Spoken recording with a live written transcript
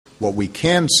What we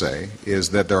can say is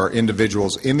that there are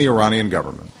individuals in the Iranian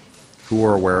government who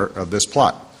are aware of this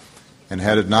plot. And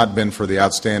had it not been for the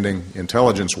outstanding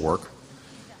intelligence work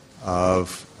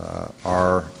of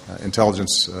our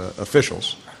intelligence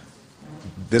officials,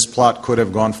 this plot could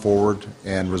have gone forward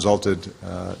and resulted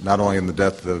not only in the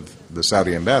death of the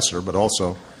Saudi ambassador, but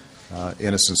also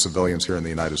innocent civilians here in the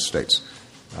United States.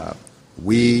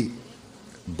 We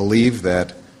believe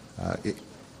that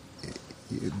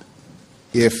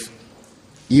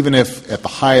even if at the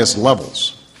highest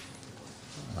levels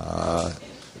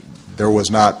there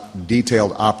was not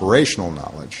detailed operational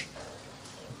knowledge,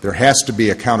 there has to be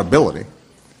accountability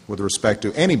with respect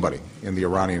to anybody in the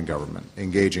Iranian government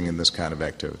engaging in this kind of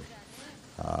activity.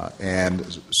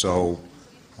 And so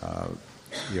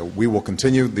we will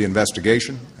continue the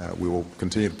investigation. We will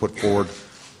continue to put forward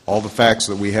all the facts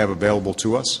that we have available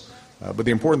to us. But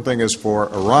the important thing is for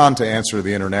Iran to answer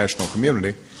the international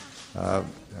community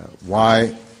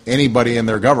why anybody in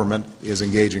their government is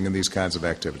engaging in these kinds of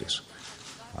activities,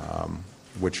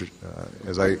 which,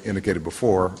 as I indicated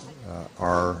before,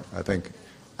 are, I think,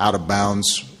 out of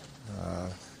bounds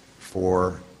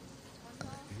for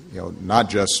not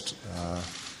just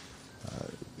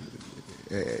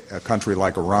a country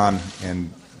like Iran,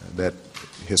 and that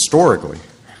historically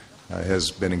has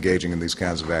been engaging in these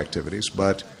kinds of activities,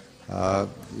 but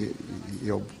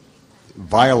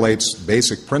violates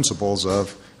basic principles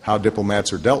of how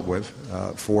diplomats are dealt with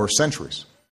for centuries.